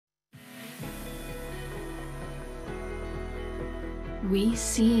We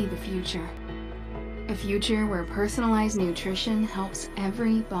see the future. A future where personalized nutrition helps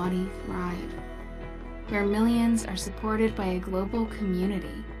every body thrive. Where millions are supported by a global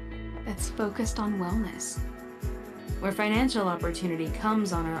community that's focused on wellness. Where financial opportunity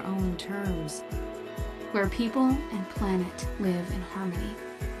comes on our own terms. Where people and planet live in harmony.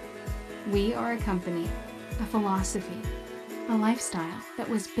 We are a company, a philosophy, a lifestyle that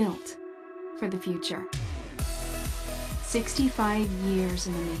was built for the future. 65 years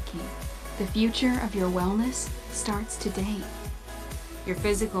in the making. The future of your wellness starts today. Your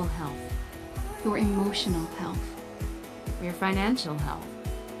physical health, your emotional health, your financial health,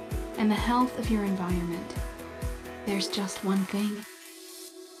 and the health of your environment. There's just one thing.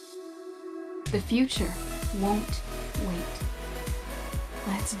 The future won't wait.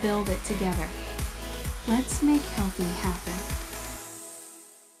 Let's build it together. Let's make healthy happen.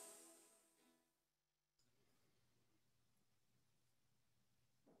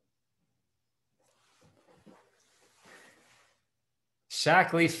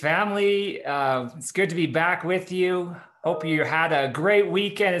 Shackley family, it's good to be back with you. Hope you had a great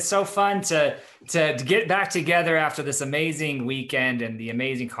weekend. It's so fun to get back together after this amazing weekend and the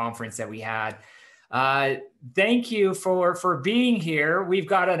amazing conference that we had. Thank you for being here. We've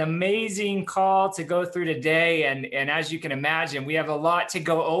got an amazing call to go through today. And as you can imagine, we have a lot to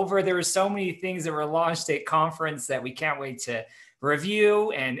go over. There were so many things that were launched at conference that we can't wait to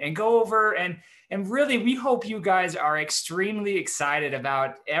review and go over. And really, we hope you guys are extremely excited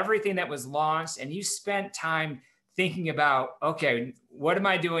about everything that was launched and you spent time thinking about, okay, what am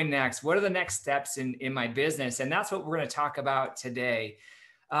I doing next? What are the next steps in my business? And that's what we're going to talk about today.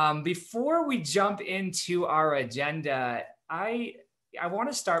 Before we jump into our agenda, I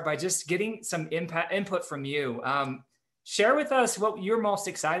want to start by just getting some input from you. Share with us what you're most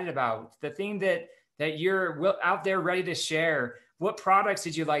excited about, the thing that you're out there ready to share. What products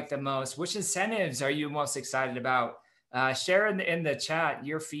did you like the most? Which incentives are you most excited about? Share in the chat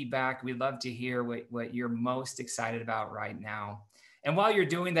your feedback. We'd love to hear what you're most excited about right now. And while you're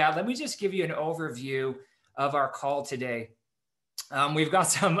doing that, let me just give you an overview of our call today. We've got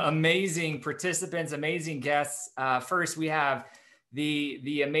some amazing participants, amazing guests. First, we have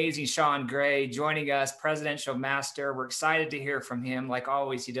the amazing Sean Gray joining us, Presidential Master. We're excited to hear from him. Like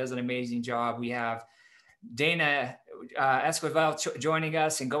always, he does an amazing job. We have Dana Esquivel joining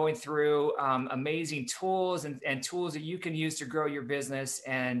us and going through amazing tools and tools that you can use to grow your business.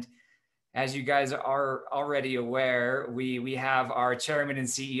 And as you guys are already aware, we have our chairman and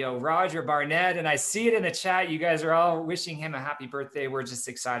CEO, Roger Barnett, and I see it in the chat. You guys are all wishing him a happy birthday. We're just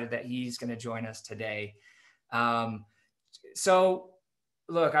excited that he's going to join us today. So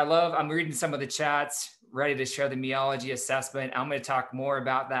look, I'm reading some of the chats, ready to share the Meology Assessment. I'm going to talk more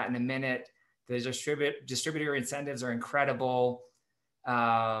about that in a minute. The distributor incentives are incredible.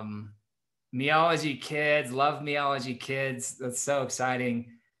 Meology Kids, love Meology Kids. That's so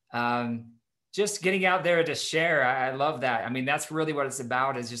exciting. Just getting out there to share. I love that. I mean, that's really what it's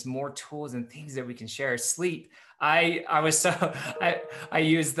about, is just more tools and things that we can share. Sleep. I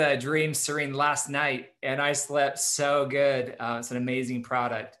used the Dream Serene last night and I slept so good. It's an amazing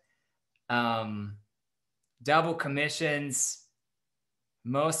product. Double commissions.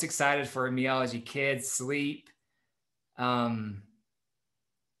 Most excited for Meology Kids, sleep.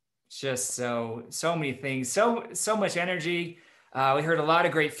 Just so many things, so much energy. We heard a lot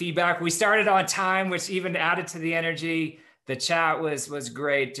of great feedback. We started on time, which even added to the energy. The chat was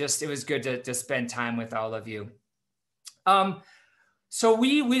great. It was good to spend time with all of you. So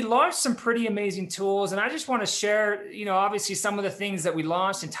we launched some pretty amazing tools, and I just want to share, obviously some of the things that we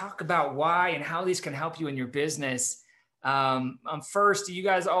launched and talk about why and how these can help you in your business. First, you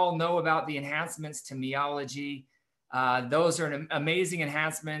guys all know about the enhancements to Meology. Those are amazing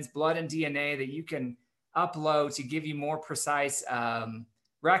enhancements, blood and DNA that you can upload to give you more precise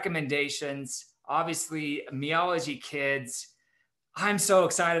recommendations. Obviously, Meology Kids. I'm so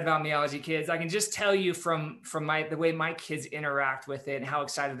excited about Meology Kids. I can just tell you from the way my kids interact with it and how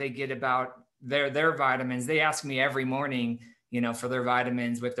excited they get about their vitamins. They ask me every morning, for their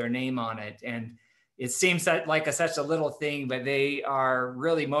vitamins with their name on it. And it seems like such a little thing, but they are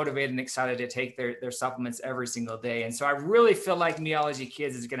really motivated and excited to take their supplements every single day. And so I really feel like Meology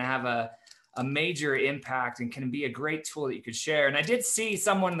Kids is going to have a major impact and can be a great tool that you could share. And I did see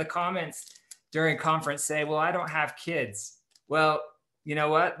someone in the comments during conference say, well, I don't have kids. Well, you know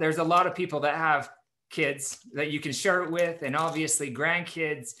what? There's a lot of people that have kids that you can share it with, and obviously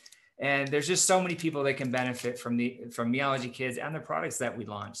grandkids. And there's just so many people that can benefit from Meology Kids and the products that we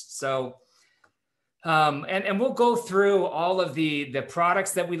launched. So And we'll go through all of the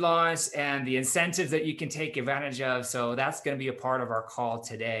products that we launched and the incentives that you can take advantage of. So that's going to be a part of our call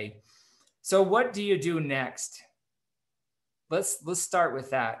today. So what do you do next? Let's start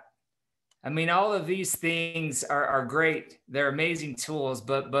with that. I mean, all of these things are great. They're amazing tools,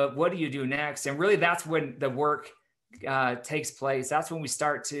 but what do you do next? And really, that's when the work takes place. That's when we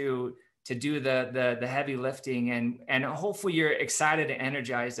start to do the heavy lifting, and hopefully you're excited and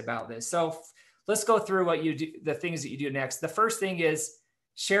energized about this. So let's go through what you do, the things that you do next. The first thing is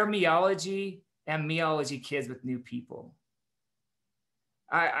share Meology and Meology Kids with new people.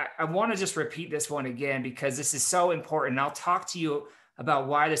 I want to just repeat this one again because this is so important. I'll talk to you about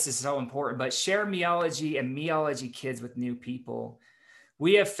why this is so important, but share Meology and Meology Kids with new people.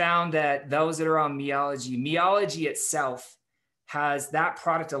 We have found that those that are on Meology itself has, that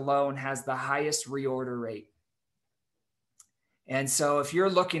product alone has the highest reorder rate. And so if you're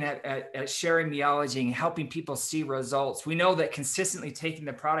looking at sharing Meology and helping people see results, we know that consistently taking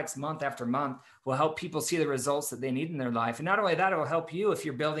the products month after month will help people see the results that they need in their life. And not only that, it will help you if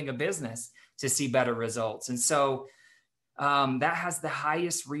you're building a business to see better results. And so that has the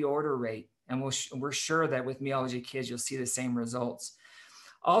highest reorder rate. And we're sure that with Meology Kids, you'll see the same results.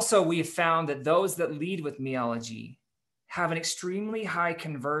 Also, we've found that those that lead with Meology have an extremely high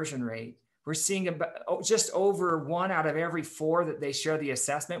conversion rate. We're seeing about just over 1 out of every 4 that they share the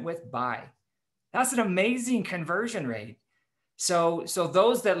assessment with buy. That's an amazing conversion rate. So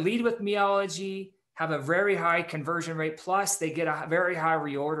those that lead with Meology have a very high conversion rate, plus they get a very high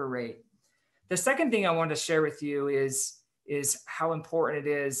reorder rate. The second thing I wanted to share with you is how important it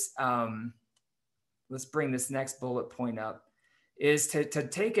is. Let's bring this next bullet point up, is to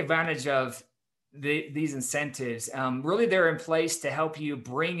take advantage of these incentives. Really, they're in place to help you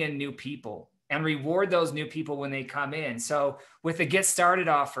bring in new people and reward those new people when they come in. So with the Get Started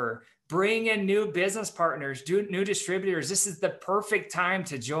offer, bring in new business partners, new distributors. This is the perfect time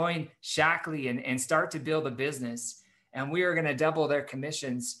to join Shackley and start to build a business. And we are going to double their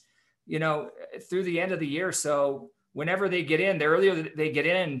commissions, through the end of the year. So whenever they get in, the earlier they get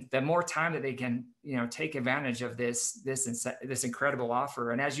in, the more time that they can, take advantage of this incredible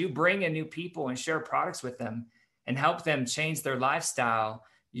offer. And as you bring in new people and share products with them and help them change their lifestyle,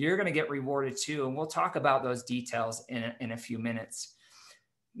 you're going to get rewarded too. And we'll talk about those details in a few minutes.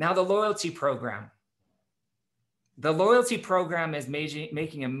 Now, the loyalty program. The loyalty program is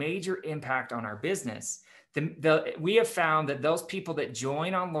making a major impact on our business. We have found that those people that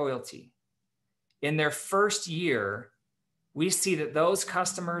join on loyalty in their first year, we see that those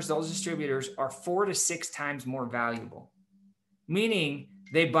customers, those distributors are 4 to 6 times more valuable, meaning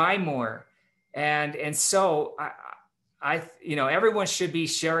they buy more. And so everyone should be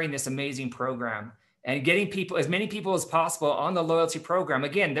sharing this amazing program and getting people, as many people as possible on the loyalty program.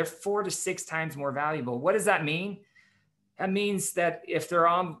 Again, they're 4 to 6 times more valuable. What does that mean? That means that if they're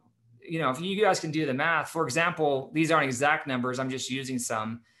on, if you guys can do the math, for example, these aren't exact numbers, I'm just using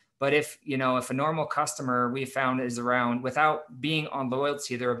some. But if a normal customer we found is around, without being on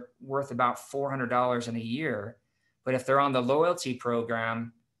loyalty, they're worth about $400 in a year. But if they're on the loyalty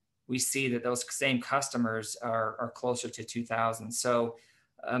program, we see that those same customers are closer to 2,000. So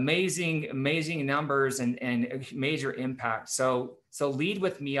amazing numbers and major impact. So Lead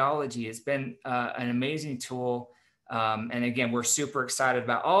with Meology has been an amazing tool. And again, we're super excited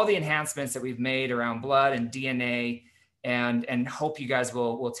about all the enhancements that we've made around blood and DNA, and hope you guys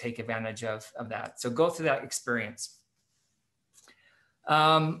will take advantage of that. So go through that experience.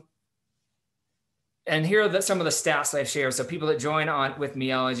 And here are some of the stats I've shared. So people that join on with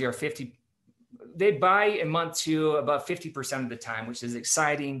Meology are they buy in month 2 about 50% of the time, which is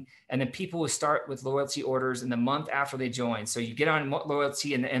exciting. And then people will start with loyalty orders in the month after they join. So you get on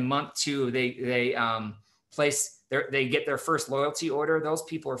loyalty, and in month 2, they get their first loyalty order. Those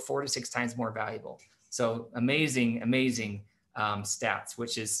people are 4 to 6 times more valuable. So amazing stats,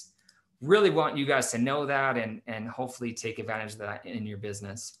 which is really want you guys to know that and hopefully take advantage of that in your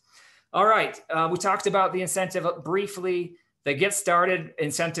business. All right. We talked about the incentive briefly. The Get Started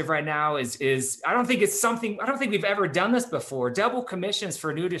incentive right now is I don't think we've ever done this before. Double commissions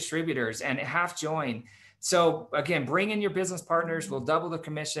for new distributors and half join. So again, bring in your business partners. We'll double the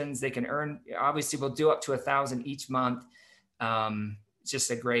commissions. They can earn, obviously we'll do up to 1,000 each month.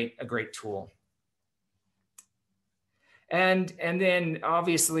 Just a great tool. And then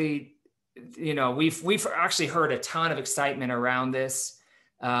obviously, we've actually heard a ton of excitement around this.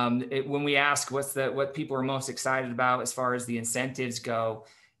 When we ask what people are most excited about as far as the incentives go,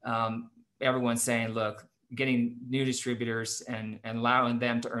 everyone's saying, look, getting new distributors and allowing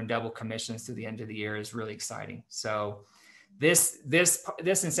them to earn double commissions to the end of the year is really exciting. So this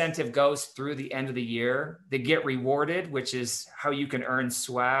incentive goes through the end of the year. The Get Rewarded, which is how you can earn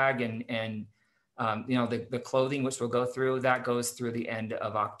swag and the clothing, which we'll go through, that goes through the end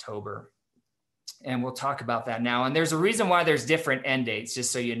of October. And we'll talk about that now. And there's a reason why there's different end dates,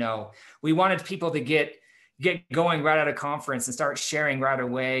 just so you know. We wanted people to get going right out of conference and start sharing right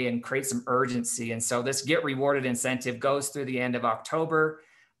away and create some urgency. And so this Get Rewarded incentive goes through the end of October.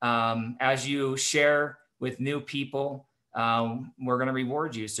 As you share with new people, we're going to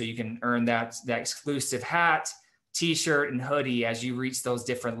reward you so you can earn that exclusive hat, t-shirt, and hoodie as you reach those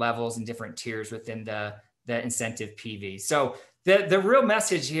different levels and different tiers within the incentive PV. So the real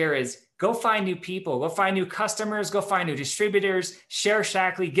message here is go find new people, go find new customers, go find new distributors, share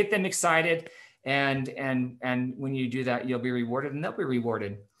Shaklee, get them excited. And when you do that, you'll be rewarded and they'll be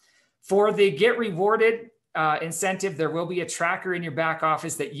rewarded. For the Get Rewarded incentive, there will be a tracker in your back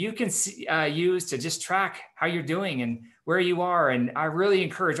office that you can use to just track how you're doing and where you are. And I really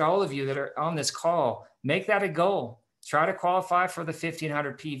encourage all of you that are on this call, make that a goal. Try to qualify for the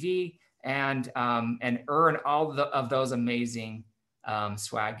 1500 PV and earn all of those amazing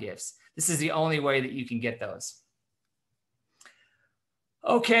swag gifts. This is the only way that you can get those.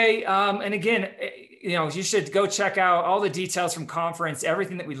 Okay, and again, you should go check out all the details from conference,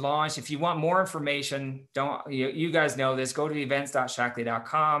 everything that we launched. If you want more information, you guys know this, go to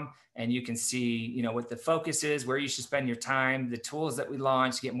events.shaklee.com and you can see, what the focus is, where you should spend your time, the tools that we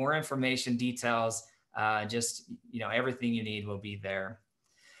launched, get more information, details, everything you need will be there.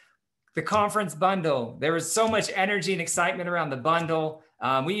 The conference bundle, there was so much energy and excitement around the bundle.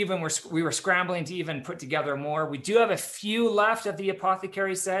 We were scrambling to even put together more. We do have a few left of the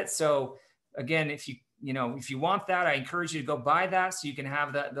apothecary set. So again, if you want that, I encourage you to go buy that so you can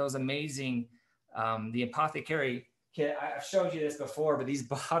have those amazing, the apothecary kit. I've showed you this before, but these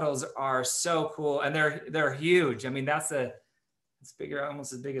bottles are so cool and they're huge. I mean, it's bigger,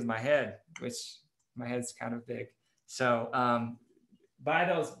 almost as big as my head, which my head's kind of big. So buy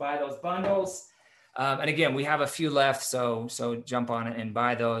those bundles. And again, we have a few left, so jump on it and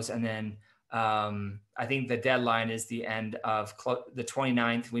buy those. And then I think the deadline is the end of the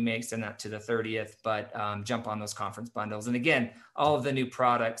 29th. We may extend that to the 30th, but jump on those conference bundles. And again, all of the new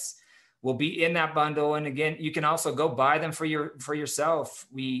products will be in that bundle. And again, you can also go buy them for yourself.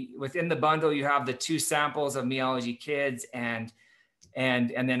 Within the bundle, you have the 2 samples of Meology Kids, and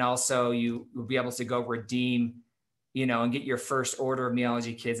then also you will be able to go redeem, and get your first order of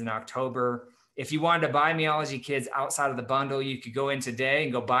Meology Kids in October. If you wanted to buy Meology Kids outside of the bundle, you could go in today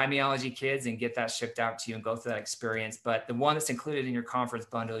and go buy Meology Kids and get that shipped out to you and go through that experience. But the one that's included in your conference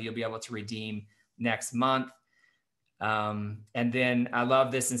bundle, you'll be able to redeem next month. And then I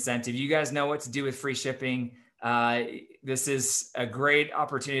love this incentive. You guys know what to do with free shipping. This is a great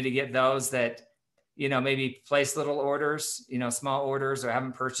opportunity to get those that, maybe place little orders, small orders, or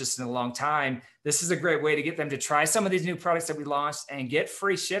haven't purchased in a long time. This is a great way to get them to try some of these new products that we launched and get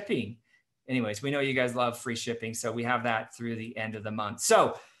free shipping. Anyways, we know you guys love free shipping, so we have that through the end of the month.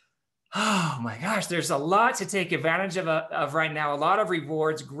 So, oh my gosh, there's a lot to take advantage of right now. A lot of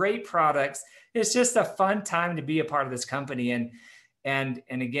rewards, great products. It's just a fun time to be a part of this company. And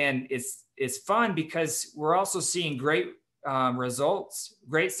again, it's fun because we're also seeing great results,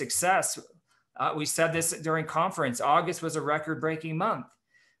 great success. We said this during conference. August was a record-breaking month.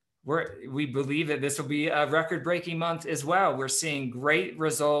 We believe that this will be a record-breaking month as well. We're seeing great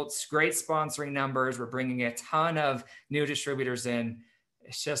results, great sponsoring numbers. We're bringing a ton of new distributors in.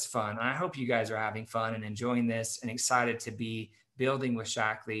 It's just fun. I hope you guys are having fun and enjoying this and excited to be building with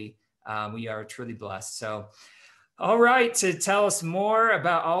Shaklee. We are truly blessed. So, all right, to tell us more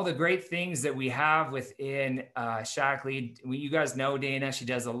about all the great things that we have within Shaklee, you guys know Dana. She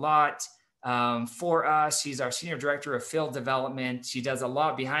does a lot for us. She's our Senior Director of Field Development. She does a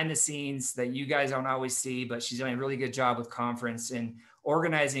lot behind the scenes that you guys don't always see, but she's doing a really good job with conference and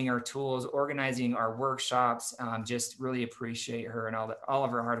organizing our tools, organizing our workshops. Just really appreciate her and all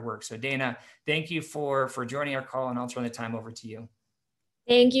of her hard work. So Dana, thank you for joining our call, and I'll turn the time over to you.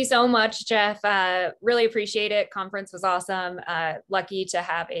 Thank you so much, Jeff. Really appreciate it. Conference was awesome. Lucky to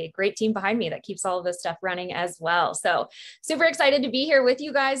have a great team behind me that keeps all of this stuff running as well. So super excited to be here with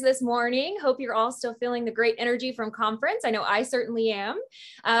you guys this morning. Hope you're all still feeling the great energy from conference. I know I certainly am.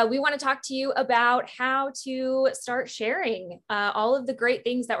 We want to talk to you about how to start sharing all of the great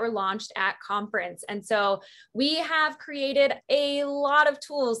things that were launched at conference. And so we have created a lot of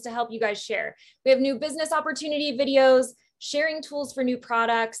tools to help you guys share. We have new business opportunity videos, sharing tools for new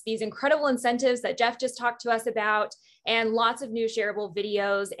products, these incredible incentives that Jeff just talked to us about, and lots of new shareable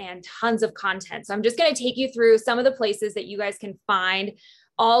videos and tons of content. So I'm just going to take you through some of the places that you guys can find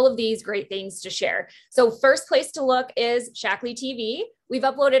all of these great things to share. So first place to look is Shaklee TV. We've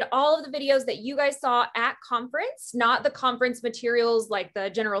uploaded all of the videos that you guys saw at conference, not the conference materials like the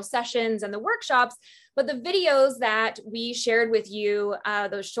general sessions and the workshops, but the videos that we shared with you,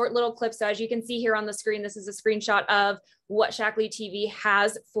 those short little clips. So as you can see here on the screen, this is a screenshot of what Shaklee TV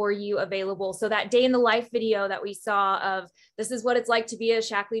has for you available. So that day in the life video that we saw of this is what it's like to be a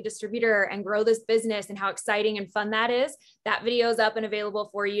Shaklee distributor and grow this business and how exciting and fun that is, that video is up and available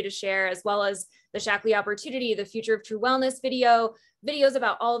for you to share, as well as the Shaklee opportunity, the future of true wellness video, videos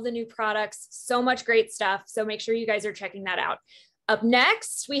about all of the new products, so much great stuff. So make sure you guys are checking that out. Up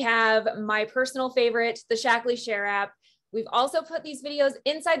next, we have my personal favorite, the Shaklee Share app. We've also put these videos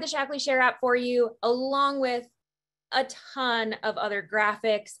inside the Shaklee Share app for you, along with a ton of other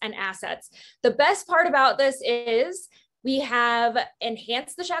graphics and assets. The best part about this is we have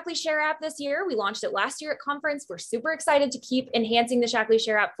enhanced the Shaklee Share app this year. We launched it last year at conference. We're super excited to keep enhancing the Shaklee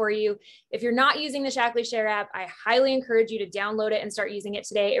Share app for you. If you're not using the Shaklee Share app, I highly encourage you to download it and start using it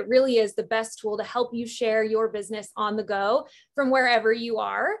today. It really is the best tool to help you share your business on the go from wherever you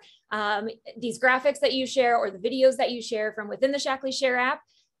are. These graphics that you share or the videos that you share from within the Shaklee Share app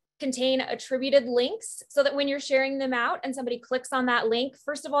contain attributed links so that when you're sharing them out and somebody clicks on that link,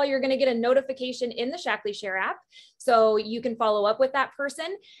 first of all, you're going to get a notification in the Shaklee Share app so you can follow up with that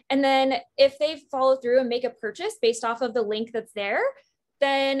person. And then if they follow through and make a purchase based off of the link that's there,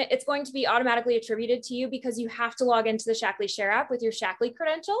 then it's going to be automatically attributed to you because you have to log into the Shaklee Share app with your Shaklee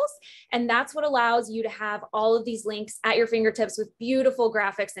credentials. And that's what allows you to have all of these links at your fingertips with beautiful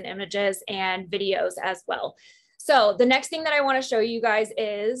graphics and images and videos as well. So the next thing that I want to show you guys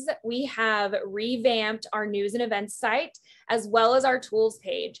is we have revamped our news and events site as well as our tools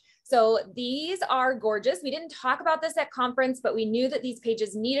page. So these are gorgeous. We didn't talk about this at conference, but we knew that these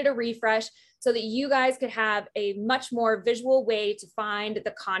pages needed a refresh so that you guys could have a much more visual way to find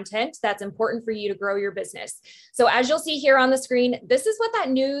the content that's important for you to grow your business. So as you'll see here on the screen, this is what that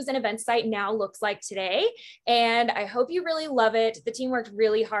news and events site now looks like today. And I hope you really love it. The team worked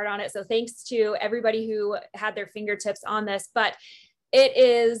really hard on it. So thanks to everybody who had their fingertips on this, but it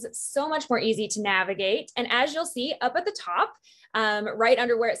is so much more easy to navigate. And as you'll see up at the top, right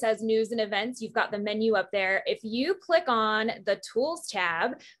under where it says news and events, you've got the menu up there. If you click on the tools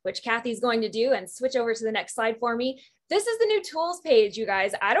tab, which Kathy's going to do, and switch over to the next slide for me, this is the new tools page, you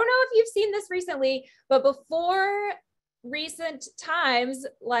guys. I don't know if you've seen this recently, but before recent times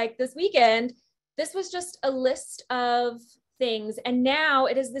like this weekend, this was just a list of things. And now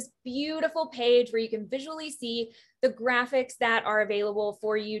it is this beautiful page where you can visually see the graphics that are available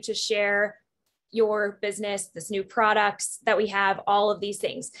for you to share your business, this new products that we have, all of these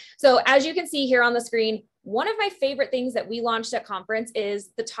things. So as you can see here on the screen, one of my favorite things that we launched at conference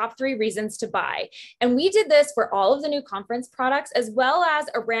is the top 3 reasons to buy. And we did this for all of the new conference products, as well as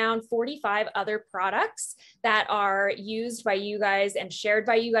around 45 other products that are used by you guys and shared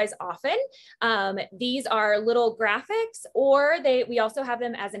by you guys often. These are little graphics, or we also have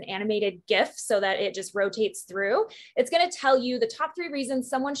them as an animated GIF so that it just rotates through. It's going to tell you the top 3 reasons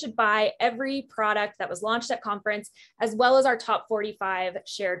someone should buy every product that was launched at conference, as well as our top 45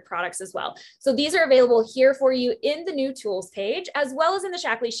 shared products as well. So these are available here for you in the new tools page, as well as in the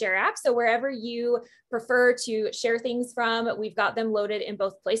Shaklee Share app. So wherever you prefer to share things from, we've got them loaded in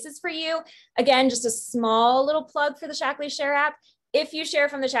both places for you. Again, just a small little plug for the Shaklee Share app. If you share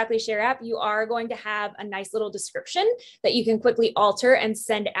from the Shaklee Share app, you are going to have a nice little description that you can quickly alter and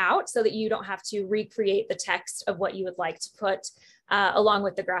send out so that you don't have to recreate the text of what you would like to put along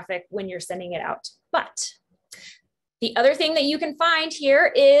with the graphic when you're sending it out. But the other thing that you can find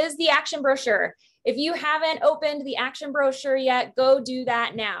here is the action brochure. If you haven't opened the action brochure yet, go do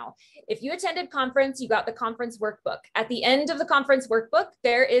that now. If you attended conference, you got the conference workbook. At the end of the conference workbook,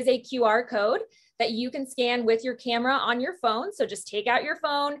 there is a QR code that you can scan with your camera on your phone. So just take out your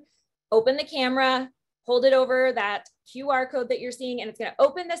phone, open the camera, hold it over that QR code that you're seeing, and it's going to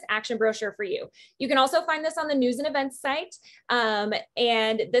open this action brochure for you. You can also find this on the news and events site.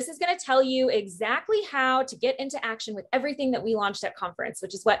 And this is going to tell you exactly how to get into action with everything that we launched at conference,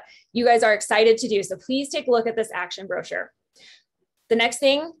 which is what you guys are excited to do. So please take a look at this action brochure. The next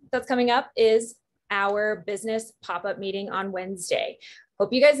thing that's coming up is our business pop-up meeting on Wednesday.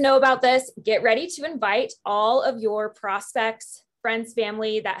 Hope you guys know about this. Get ready to invite all of your prospects, friends,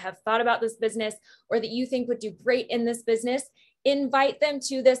 family that have thought about this business or that you think would do great in this business. Invite them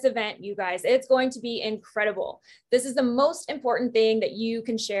to this event, you guys. It's going to be incredible. This is the most important thing that you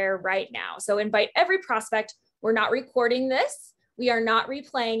can share right now. So invite every prospect. We're not recording this. We are not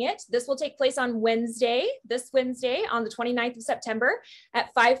replaying it. This will take place on Wednesday, this Wednesday on the 29th of September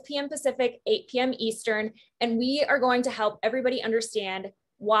at 5 p.m. Pacific, 8 p.m. Eastern. And we are going to help everybody understand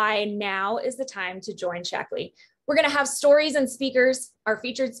why now is the time to join Shaklee. We're going to have stories and speakers. Our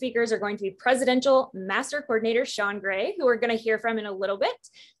featured speakers are going to be Presidential Master Coordinator Sean Gray, who we're going to hear from in a little bit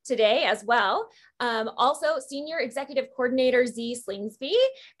today as well. Also, Senior Executive Coordinator Z Slingsby.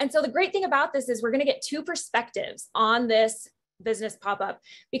 And so the great thing about this is we're going to get two perspectives on this business pop-up,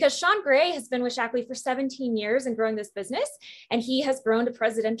 because Sean Gray has been with Shaklee for 17 years and growing this business, and he has grown to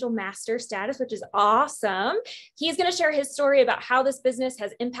presidential master status, which is awesome. He's going to share his story about how this business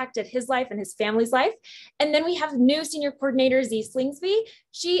has impacted his life and his family's life. And then we have new senior coordinator Z Slingsby.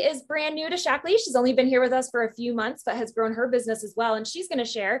 She is brand new to Shaklee. She's only been here with us for a few months, but has grown her business as well. And she's going to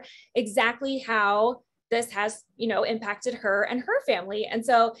share exactly how this has, impacted her and her family. And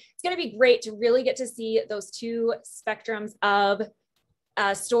so it's going to be great to really get to see those two spectrums of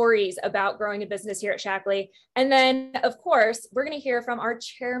stories about growing a business here at Shaklee. And then, of course, we're going to hear from our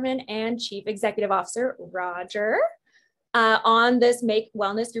chairman and chief executive officer, Roger, on this Make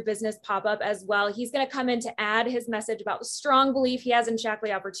Wellness Through Business pop-up as well. He's going to come in to add his message about the strong belief he has in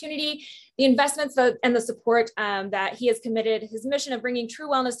Shaklee opportunity, the investments and the support that he has committed, his mission of bringing true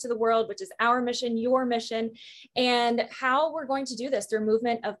wellness to the world, which is our mission, your mission, and how we're going to do this through a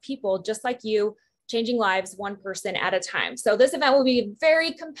movement of people just like you, changing lives one person at a time. So this event will be a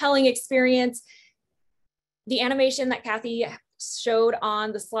very compelling experience. The animation that Kathy showed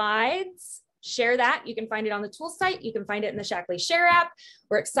on the slides, share that. You can find it on the tools site. You can find it in the Shaklee Share app.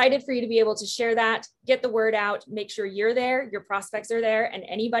 We're excited for you to be able to share that, get the word out, make sure you're there, your prospects are there, and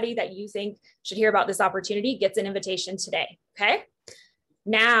anybody that you think should hear about this opportunity gets an invitation today, okay?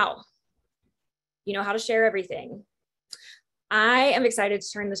 Now, you know how to share everything. I am excited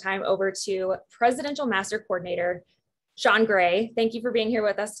to turn the time over to Presidential Master Coordinator, Sean Gray. Thank you for being here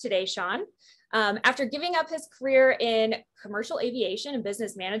with us today, Sean. After giving up his career in commercial aviation and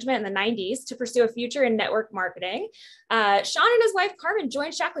business management in the 90s to pursue a future in network marketing, Sean and his wife Carmen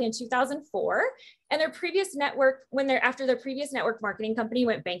joined Shaklee in 2004. And after their previous network marketing company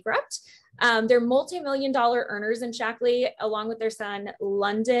went bankrupt, they're multi-million-dollar earners in Shaklee, along with their son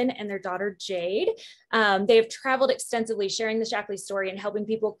London and their daughter Jade. They have traveled extensively, sharing the Shaklee story and helping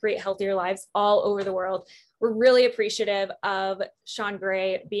people create healthier lives all over the world. We're really appreciative of Sean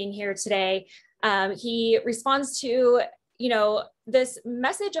Gray being here today. He responds to, this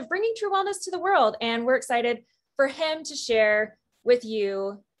message of bringing true wellness to the world, and we're excited for him to share with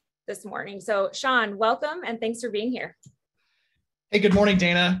you this morning. So Sean, welcome, and thanks for being here. Hey, good morning,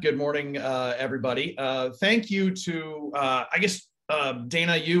 Dana. Good morning, everybody. Thank you to,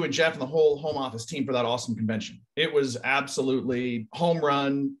 Dana, you and Jeff and the whole home office team for that awesome convention. It was absolutely home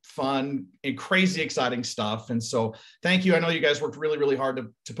run, fun, and crazy exciting stuff. And so thank you. I know you guys worked really, really hard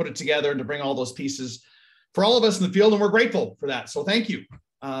to put it together and to bring all those pieces for all of us in the field, and we're grateful for that. So thank you.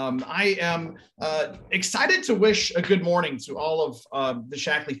 I am excited to wish a good morning to all of the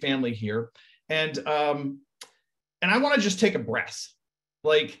Shaklee family here. And I want to just take a breath.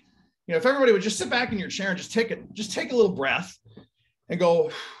 If everybody would just sit back in your chair and just take a little breath and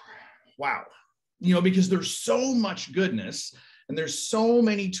go, wow, because there's so much goodness and there's so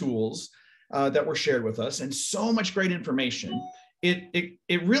many tools that were shared with us and so much great information.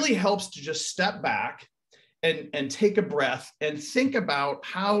 It really helps to just step back and take a breath and think about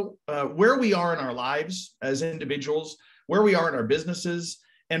how, where we are in our lives as individuals, where we are in our businesses,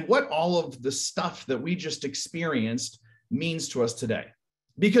 and what all of the stuff that we just experienced means to us today.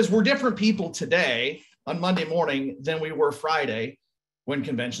 Because we're different people today on Monday morning than we were Friday when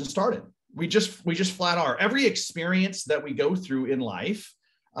convention started. We just flat are. Every experience that we go through in life,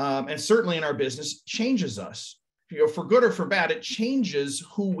 and certainly in our business, changes us. For good or for bad, it changes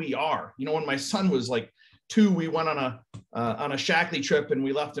who we are. When my son was like 2, we went on a Shaklee trip, and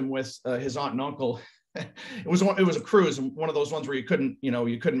we left him with his aunt and uncle. It was a cruise, and one of those ones where you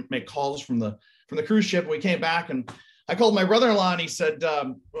couldn't make calls from the cruise ship. We came back, and I called my brother-in-law, and he said,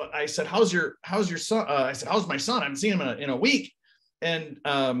 I said, how's your son? I said, how's my son? I haven't seen him in a week. And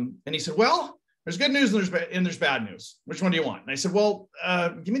he said, well, there's good news and there's bad news. Which one do you want? And I said, well,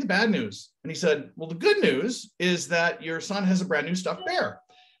 give me the bad news. And he said, well, the good news is that your son has a brand new stuffed bear.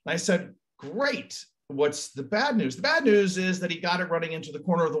 And I said, great. What's the bad news? The bad news is that he got it running into the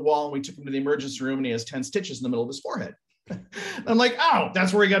corner of the wall, and we took him to the emergency room, and he has 10 stitches in the middle of his forehead. I'm like, oh,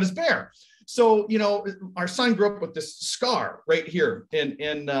 that's where he got his bear. So, our son grew up with this scar right here. And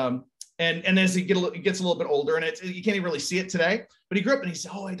as he gets a little bit older, and you can't even really see it today, but he grew up and he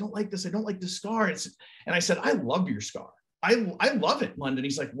said, oh, I don't like this. I don't like this scar. And I said, I love your scar. I love it, London.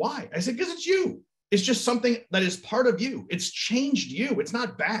 He's like, why? I said, because it's you. It's just something that is part of you. It's changed you. It's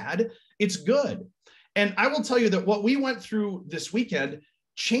not bad. It's good. And I will tell you that what we went through this weekend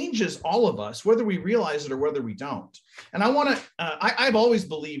changes all of us, whether we realize it or whether we don't. And I've always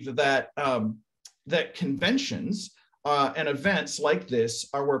believed that that conventions and events like this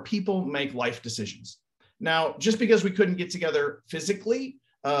are where people make life decisions. Now, just because we couldn't get together physically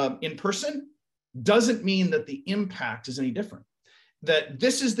in person doesn't mean that the impact is any different. That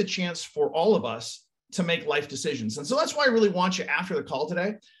this is the chance for all of us to make life decisions. And so that's why I really want you after the call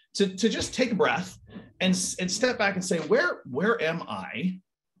today to just take a breath and step back and say, where am I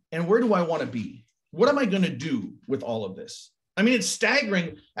and where do I want to be? What am I going to do with all of this? I mean, it's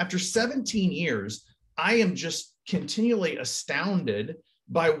staggering. After 17 years, I am just continually astounded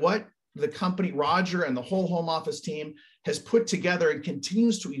by what the company, Roger and the whole home office team has put together and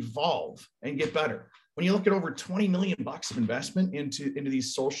continues to evolve and get better. When you look at over $20 million of investment into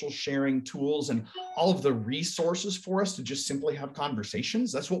these social sharing tools and all of the resources for us to just simply have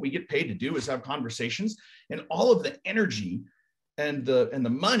conversations, that's what we get paid to do, is have conversations, and all of the energy and the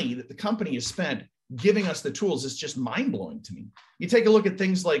money that the company has spent giving us the tools is just mind-blowing to me. You take a look at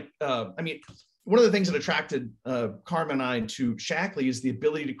things like, one of the things that attracted Carmen and I to Shackley is the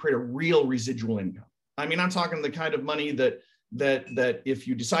ability to create a real residual income. I mean, I'm talking the kind of money that if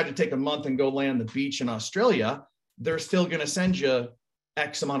you decide to take a month and go lay on the beach in Australia, they're still going to send you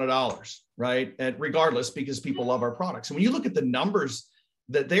X amount of dollars, right? And regardless, because people love our products. And when you look at the numbers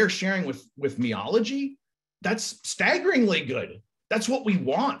that they're sharing with Meology, that's staggeringly good. That's what we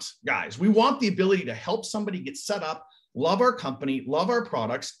want, guys. We want the ability to help somebody get set up, love our company, love our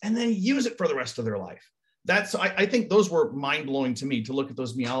products, and then use it for the rest of their life. I think those were mind-blowing to me to look at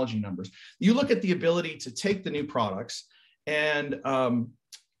those Meology numbers. You look at the ability to take the new products and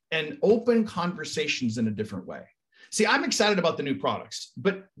open conversations in a different way. See, I'm excited about the new products,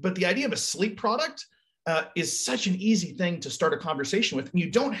 but the idea of a sleep product is such an easy thing to start a conversation with. And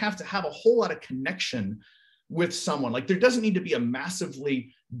you don't have to have a whole lot of connection with someone. Like, there doesn't need to be a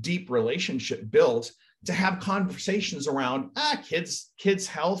massively deep relationship built to have conversations around kids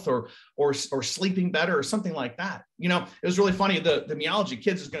health or sleeping better or something like that. You know, it was really funny. The Meology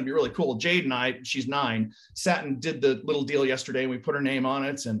Kids is going to be really cool. Jade and I, she's 9, sat and did the little deal yesterday. We put her name on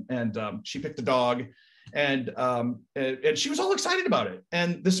it, and she picked the dog, and she was all excited about it.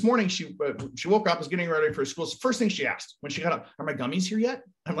 And this morning she woke up, was getting ready for school. So first thing she asked when she got up, "Are my gummies here yet?"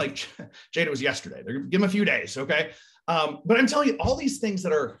 I'm like, "Jade, it was yesterday. They're give them a few days, okay?" But I'm telling you, all these things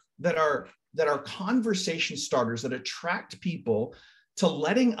that are conversation starters that attract people to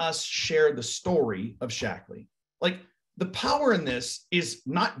letting us share the story of Shackley. Like, the power in this is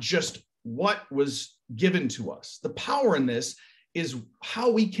not just what was given to us. The power in this is how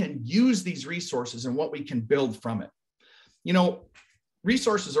we can use these resources and what we can build from it. You know,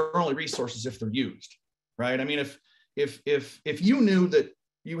 resources are only resources if they're used, right? I mean, if you knew that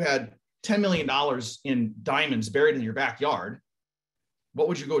you had $10 million in diamonds buried in your backyard, what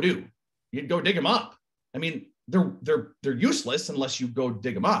would you go do? You'd go dig them up. I mean, they're useless unless you go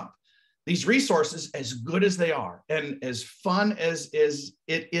dig them up. These resources, as good as they are, and as fun as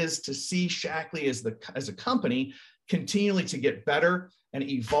it is to see Shackley as a company continually to get better and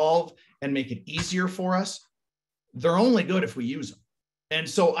evolve and make it easier for us, they're only good if we use them. And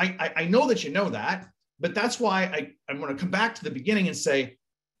so I know that you know that, but that's why I'm going to come back to the beginning and say,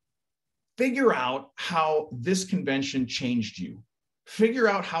 figure out how this convention changed you. Figure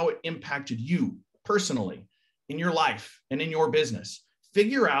out how it impacted you personally in your life and in your business.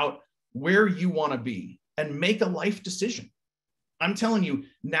 Figure out where you want to be and make a life decision. I'm telling you,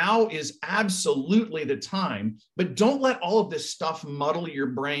 now is absolutely the time, but don't let all of this stuff muddle your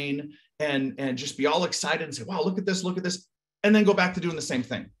brain and just be all excited and say, wow, look at this, and then go back to doing the same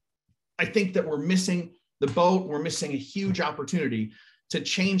thing. I think that we're missing the boat. We're missing a huge opportunity to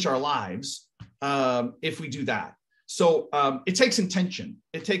change our lives if we do that. So it takes intention.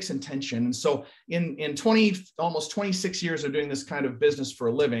 And so in almost 26 years of doing this kind of business for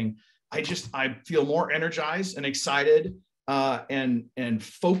a living, I feel more energized and excited and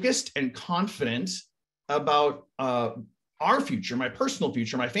focused and confident about our future, my personal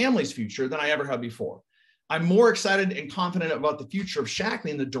future, my family's future than I ever have before. I'm more excited and confident about the future of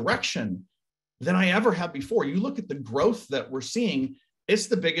Shackley and the direction than I ever have before. You look at the growth that we're seeing, it's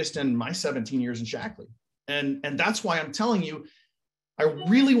the biggest in my 17 years in Shackley. And that's why I'm telling you, I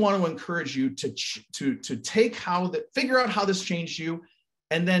really want to encourage you to figure out how this changed you,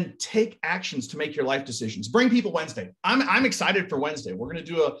 and then take actions to make your life decisions. Bring people Wednesday. I'm excited for Wednesday. We're going to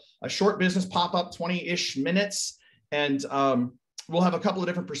do a short business pop-up, 20-ish minutes, and we'll have a couple of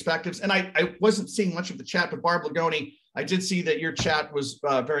different perspectives. And I wasn't seeing much of the chat, but Barb Lagoni, I did see that your chat was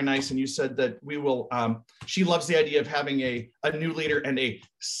very nice, and you said that we will, she loves the idea of having a new leader and a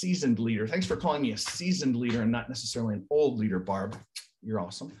seasoned leader. Thanks for calling me a seasoned leader and not necessarily an old leader, Barb. You're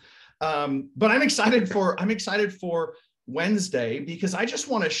awesome. But I'm excited for Wednesday, because I just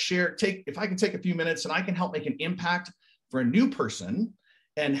want to share, if I can take a few minutes and I can help make an impact for a new person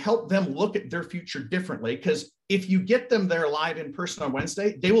and help them look at their future differently. Because if you get them there live in person on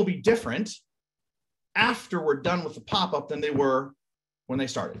Wednesday, they will be different after we're done with the pop-up than they were when they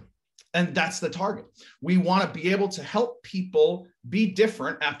started. And that's the target. We want to be able to help people be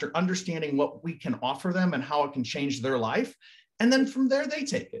different after understanding what we can offer them and how it can change their life. And then from there, they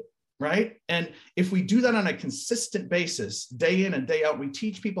take it, right? And if we do that on a consistent basis, day in and day out, we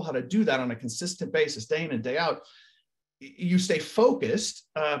teach people how to do that on a consistent basis, day in and day out. You stay focused,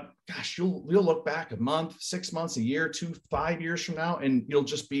 gosh, you'll look back a month, 6 months, a year, 2, 5 years from now, and you'll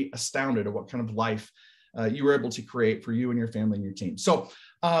just be astounded at what kind of life you were able to create for you and your family and your team. So,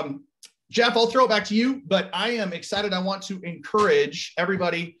 Jeff, I'll throw it back to you, but I am excited. I want to encourage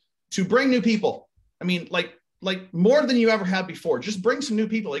everybody to bring new people. I mean, like more than you ever have before. Just bring some new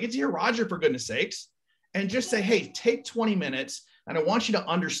people. Like, get to hear Roger, for goodness sakes, and just say, hey, take 20 minutes, and I want you to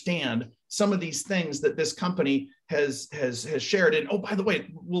understand some of these things that this company has shared. And oh, by the way,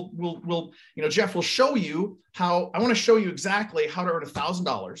 we'll Jeff will show you how. I want to show you exactly how to earn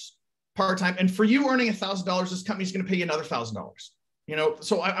 $1,000 part-time. And for you earning $1,000, this company is going to pay you another $1,000.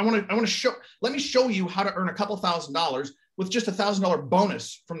 So I want to show. Let me show you how to earn a couple $1,000 with just $1,000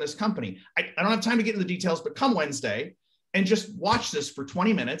 bonus from this company. I don't have time to get into the details, but come Wednesday and just watch this for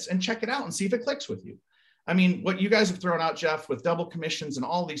 20 minutes and check it out and see if it clicks with you. I mean, what you guys have thrown out, Jeff, with double commissions and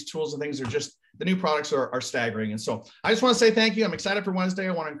all these tools and things are just, the new products are staggering. And so I just want to say thank you. I'm excited for Wednesday.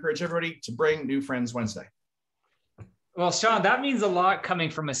 I want to encourage everybody to bring new friends Wednesday. Well, Sean, that means a lot coming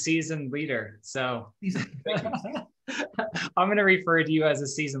from a seasoned leader. So I'm going to refer to you as a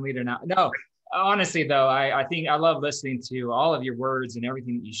seasoned leader now. No, honestly, though, I think I love listening to all of your words and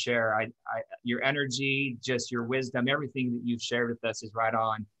everything that you share. Your energy, just your wisdom, everything that you've shared with us is right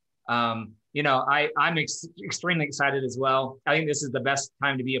on. I'm extremely excited as well. I think this is the best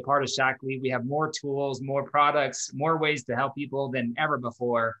time to be a part of Shackley. We have more tools, more products, more ways to help people than ever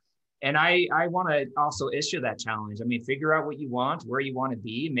before. And I want to also issue that challenge. I mean, figure out what you want, where you want to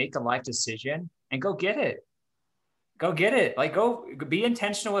be, make a life decision, and go get it. Go get it. Like, go be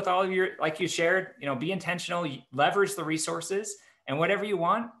intentional with all of your, like you shared, be intentional, leverage the resources, and whatever you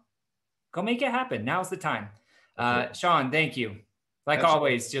want, go make it happen. Now's the time. Sean, thank you. Like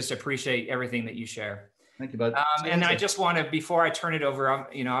always, just appreciate everything that you share. Thank you, bud. And I just want to, before I turn it over,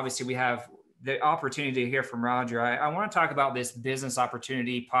 obviously we have the opportunity to hear from Roger. I want to talk about this business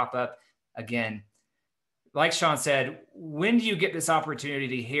opportunity pop-up again. Like Sean said, when do you get this opportunity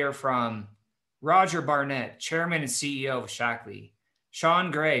to hear from Roger Barnett, Chairman and CEO of Shackley, Sean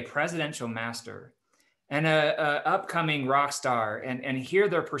Gray, Presidential Master, and a upcoming rock star, and hear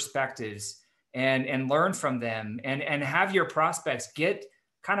their perspectives and learn from them, and have your prospects get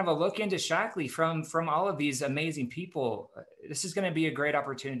kind of a look into Shackley from all of these amazing people. This is going to be a great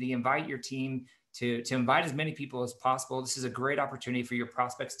opportunity. Invite your team to invite as many people as possible. This is a great opportunity for your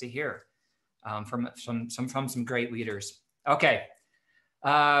prospects to hear from some great leaders. Okay.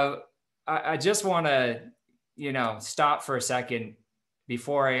 I just want to, stop for a second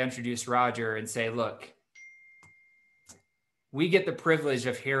before I introduce Roger and say, look, we get the privilege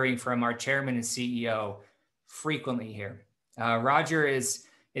of hearing from our chairman and CEO frequently here. Roger is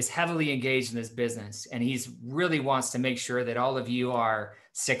heavily engaged in this business, and he's really wants to make sure that all of you are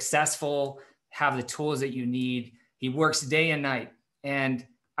successful, have the tools that you need. He works day and night. And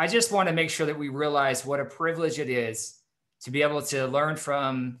I just want to make sure that we realize what a privilege it is to be able to learn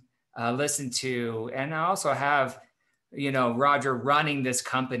from, listen to, and also have, Roger running this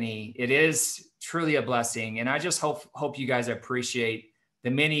company. It is truly a blessing. And I just hope you guys appreciate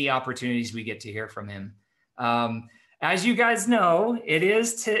the many opportunities we get to hear from him. As you guys know, it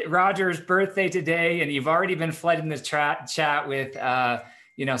is Roger's birthday today, and you've already been flooding the chat with,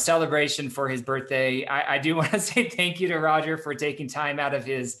 celebration for his birthday. I do want to say thank you to Roger for taking time out of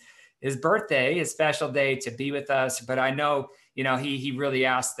his birthday, his special day, to be with us. But I know, he really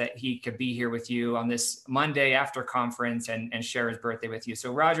asked that he could be here with you on this Monday after conference and share his birthday with you.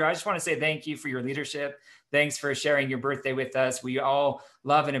 So Roger, I just want to say thank you for your leadership. Thanks for sharing your birthday with us. We all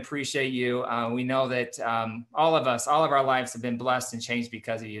love and appreciate you. We know that all of our lives have been blessed and changed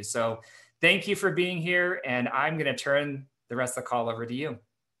because of you. So thank you for being here. And I'm going to turn the rest of the call over to you.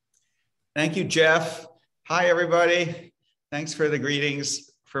 Thank you, Jeff. Hi, everybody. Thanks for the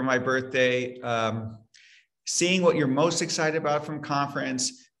greetings for my birthday. Seeing what you're most excited about from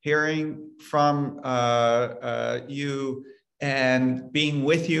conference, hearing from you, and being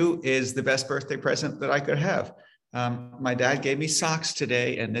with you is the best birthday present that I could have. My dad gave me socks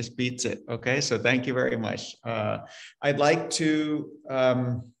today, and this beats it. Okay, so thank you very much. I'd like to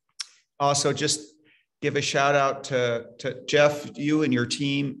also just give a shout out to Jeff. You and your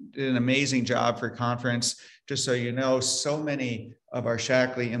team did an amazing job for conference. Just so you know, so many of our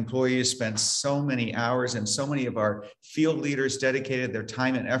Shaklee employees spent so many hours, and so many of our field leaders dedicated their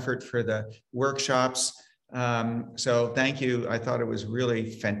time and effort for the workshops. So thank you. I thought it was really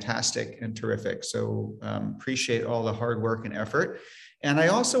fantastic and terrific. So appreciate all the hard work and effort. And I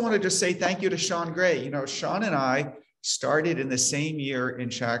also want to just say thank you to Sean Gray. You know, Sean and I started in the same year in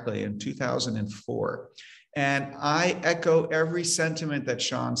Shaklee in 2004. And I echo every sentiment that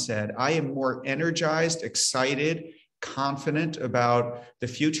Sean said. I am more energized, excited, confident about the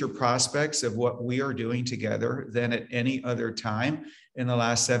future prospects of what we are doing together than at any other time in the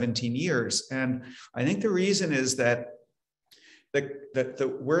last 17 years. And I think the reason is that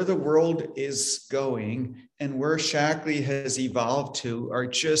where the world is going and where Shaklee has evolved to are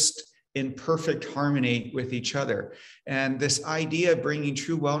just in perfect harmony with each other. And this idea of bringing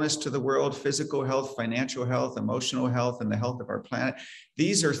true wellness to the world, physical health, financial health, emotional health, and the health of our planet,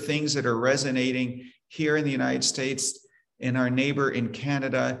 these are things that are resonating here in the United States, in our neighbor in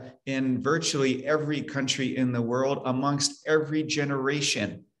Canada, in virtually every country in the world, amongst every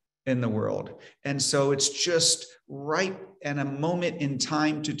generation in the world. And so it's just right and a moment in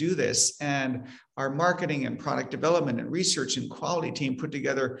time to do this. And our marketing and product development and research and quality team put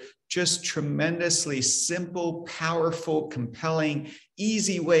together just tremendously simple, powerful, compelling,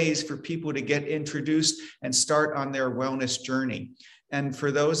 easy ways for people to get introduced and start on their wellness journey. And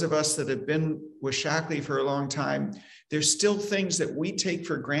for those of us that have been with Shaklee for a long time, there's still things that we take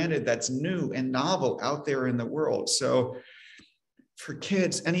for granted that's new and novel out there in the world. So for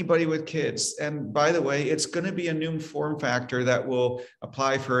kids, anybody with kids, and by the way, it's going to be a new form factor that will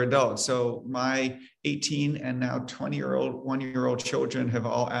apply for adults. So my 18 and now 20-year-old, 1-year-old children have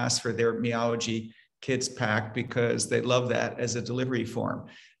all asked for their Meology Kids Pack because they love that as a delivery form.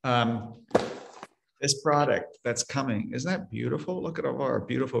 This product that's coming, isn't that beautiful? Look at all our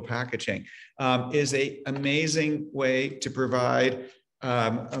beautiful packaging. Is an amazing way to provide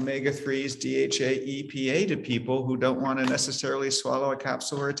omega-3s, DHA, EPA to people who don't want to necessarily swallow a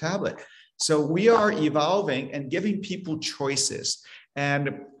capsule or a tablet. So we are evolving and giving people choices.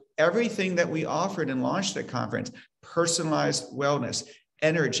 And everything that we offered and launched at conference, personalized wellness,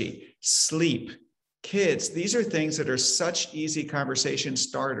 energy, sleep, kids, these are things that are such easy conversation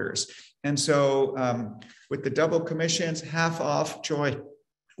starters. And so with the double commissions, half off, joy,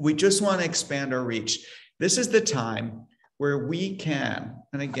 we just want to expand our reach. This is the time where we can,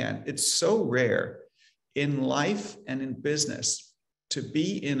 and again, it's so rare in life and in business to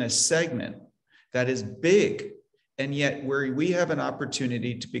be in a segment that is big, and yet where we have an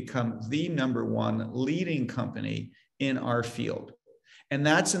opportunity to become the #1 leading company in our field. And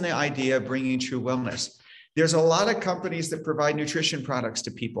that's in the idea of bringing true wellness. There's a lot of companies that provide nutrition products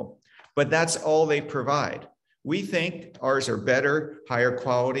to people, but that's all they provide. We think ours are better, higher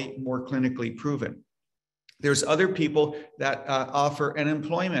quality, more clinically proven. There's other people that offer an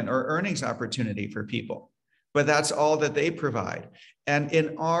employment or earnings opportunity for people, but that's all that they provide. And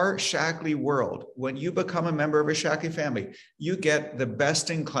in our Shaklee world, when you become a member of a Shaklee family, you get the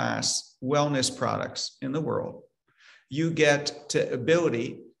best-in-class wellness products in the world. You get the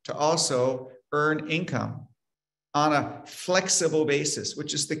ability to also earn income on a flexible basis,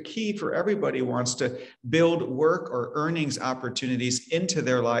 which is the key for everybody who wants to build work or earnings opportunities into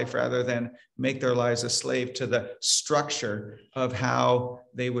their life rather than make their lives a slave to the structure of how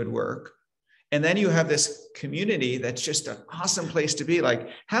they would work. And then you have this community that's just an awesome place to be. Like,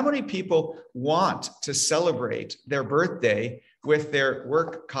 how many people want to celebrate their birthday with their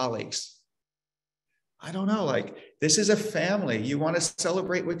work colleagues? I don't know, like, this is a family. You want to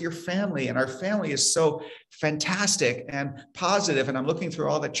celebrate with your family, and our family is so fantastic and positive. And I'm looking through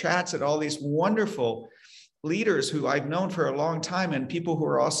all the chats at all these wonderful leaders who I've known for a long time and people who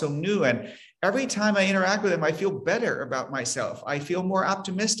are also new. And every time I interact with them, I feel better about myself. I feel more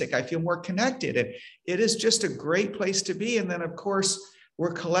optimistic. I feel more connected. And it is just a great place to be. And then, of course,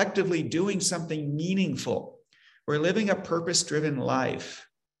 we're collectively doing something meaningful. We're living a purpose-driven life.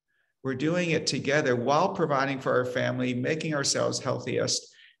 We're doing it together while providing for our family, making ourselves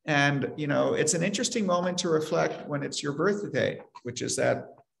healthiest. And, you know, it's an interesting moment to reflect when it's your birthday, which is that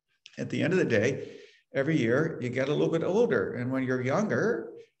at the end of the day, every year you get a little bit older. And when you're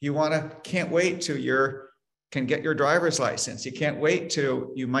younger, you can't wait till you can get your driver's license. You can't wait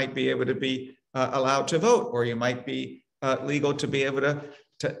till you might be able to be allowed to vote, or you might be legal to be able to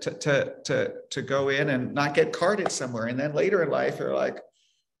go in and not get carded somewhere. And then later in life, you're like,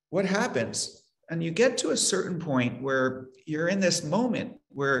 what happens And you get to a certain point where you're in this moment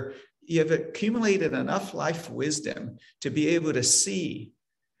where you have accumulated enough life wisdom to be able to see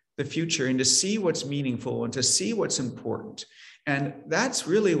the future and to see what's meaningful and to see what's important. And that's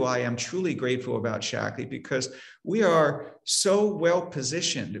really why I'm truly grateful about Shaklee, because we are so well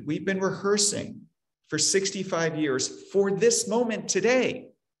positioned. We've been rehearsing for 65 years for this moment today.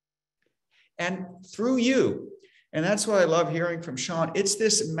 And through you, and that's what I love hearing from Sean, it's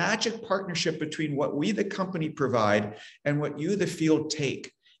this magic partnership between what we, the company, provide and what you, the field,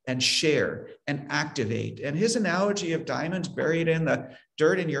 take and share and activate. And his analogy of diamonds buried in the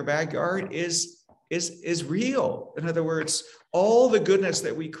dirt in your backyard is real. In other words, all the goodness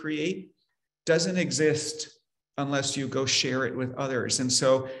that we create doesn't exist unless you go share it with others. And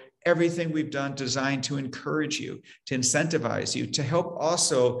so everything we've done designed to encourage you, to incentivize you, to help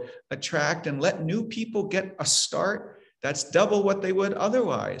also attract and let new people get a start that's double what they would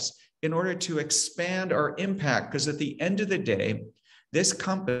otherwise in order to expand our impact. Because at the end of the day, this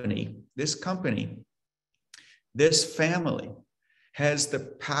company, this family has the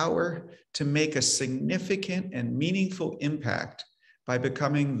power to make a significant and meaningful impact by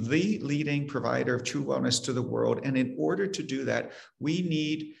becoming the leading provider of true wellness to the world. And in order to do that, we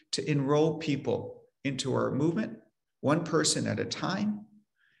need to enroll people into our movement, one person at a time,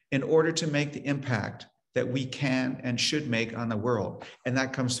 in order to make the impact that we can and should make on the world. And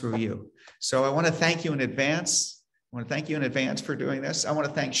that comes through you. So I want to thank you in advance. I want to thank you in advance for doing this. I want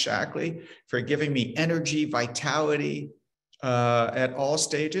to thank Shaklee for giving me energy, vitality at all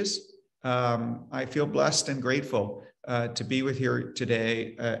stages. I feel blessed and grateful to be with you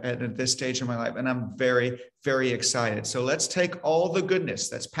today at this stage of my life. And I'm very, very excited. So let's take all the goodness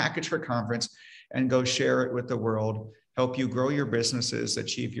that's packaged for conference and go share it with the world, help you grow your businesses,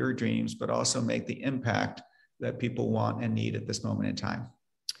 achieve your dreams, but also make the impact that people want and need at this moment in time.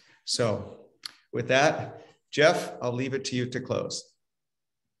 So with that, Jeff, I'll leave it to you to close.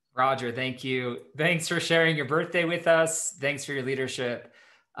 Roger, thank you. Thanks for sharing your birthday with us. Thanks for your leadership.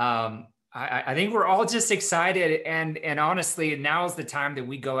 I think we're all just excited, and honestly, now is the time that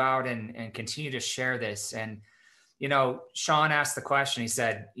we go out and continue to share this. And, you know, Sean asked the question, he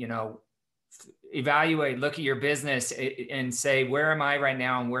said, you know, evaluate, look at your business and say, where am I right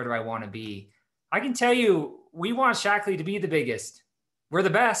now and where do I want to be? I can tell you, we want Shaklee to be the biggest. We're the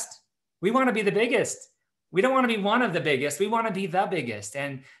best. We want to be the biggest. We don't want to be one of the biggest. We want to be the biggest.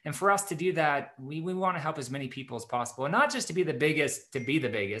 And for us to do that, we want to help as many people as possible. And not just to be the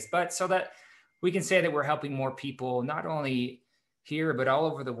biggest, but so that we can say that we're helping more people, not only here, but all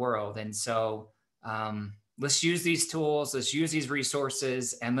over the world. And so let's use these tools, let's use these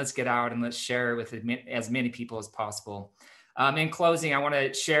resources, and let's get out and let's share with as many people as possible. In closing, I want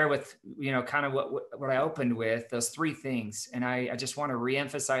to share with, you know, kind of what I opened with, those three things. And I just want to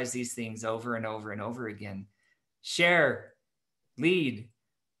reemphasize these things over and over and over again. Share, lead,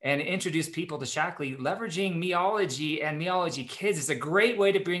 and introduce people to Shaklee. Leveraging Meology and Meology Kids is a great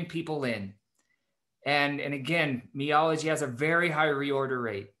way to bring people in. And again, Meology has a very high reorder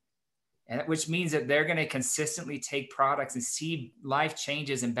rate, and which means that they're going to consistently take products and see life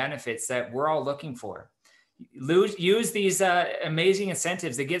changes and benefits that we're all looking for. Use these amazing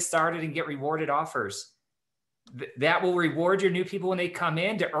incentives to get started and get rewarded offers. That will reward your new people when they come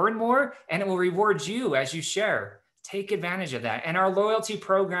in to earn more, and it will reward you as you share. Take advantage of that. And our loyalty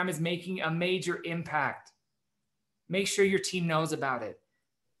program is making a major impact. Make sure your team knows about it.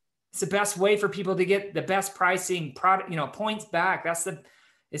 It's the best way for people to get the best pricing, product, you know, points back.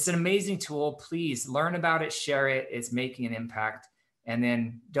 It's an amazing tool. Please learn about it, share it. It's making an impact. And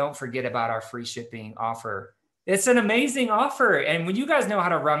then don't forget about our free shipping offer. It's an amazing offer. And when you guys know how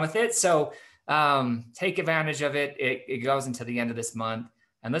to run with it, so take advantage of it. It goes until the end of this month.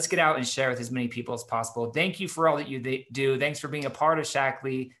 And let's get out and share with as many people as possible. Thank you for all that you do. Thanks for being a part of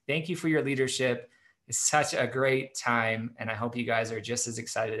Shaklee. Thank you for your leadership. It's such a great time. And I hope you guys are just as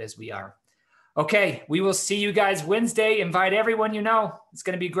excited as we are. Okay, we will see you guys Wednesday. Invite everyone you know. It's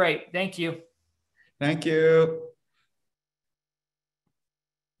going to be great. Thank you. Thank you.